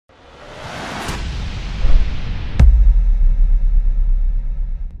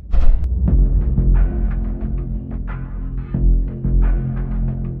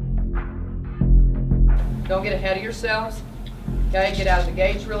get ahead of yourselves. Okay, get out of the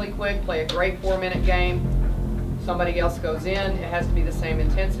gates really quick, play a great 4-minute game. Somebody else goes in, it has to be the same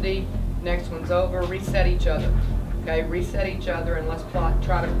intensity. Next one's over, reset each other. Okay, reset each other, and let's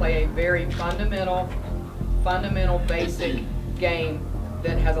try to play a very fundamental, basic game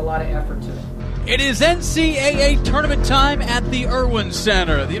that has a lot of effort to it. It is NCAA tournament time at the Irwin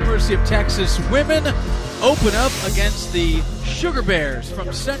Center. The University of Texas women open up against the Sugar Bears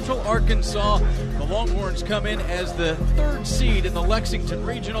from Central Arkansas. The Longhorns come in as the 3rd seed in the Lexington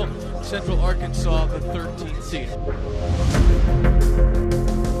Regional. Central Arkansas, the 13th seed.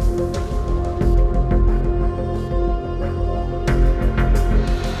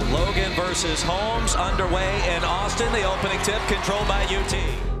 Logan versus Holmes underway in Austin. The opening tip controlled by UT.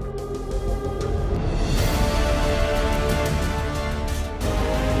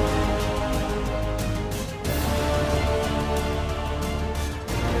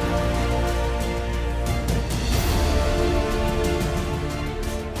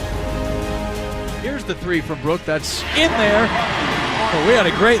 Here's the 3 from Brooke. That's in there. Well, we had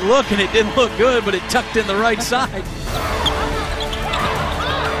a great look, and it didn't look good, but it tucked in the right side.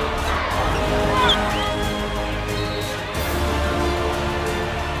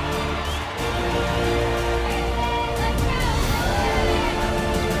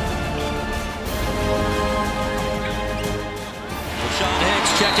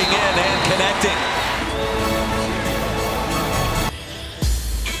 Checking in and connecting.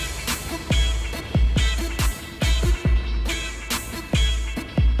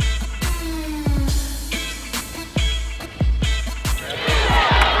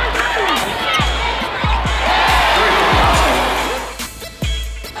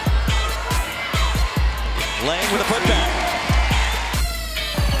 Lang with a putback.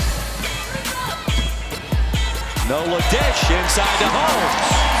 No look dish inside to Holmes.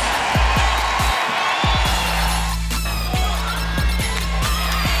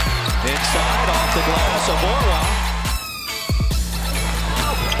 Inside off the glass of Orwa.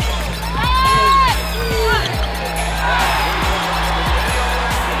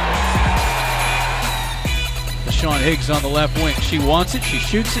 Sean Higgs on the left wing. She wants it, she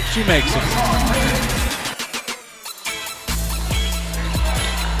shoots it, she makes it.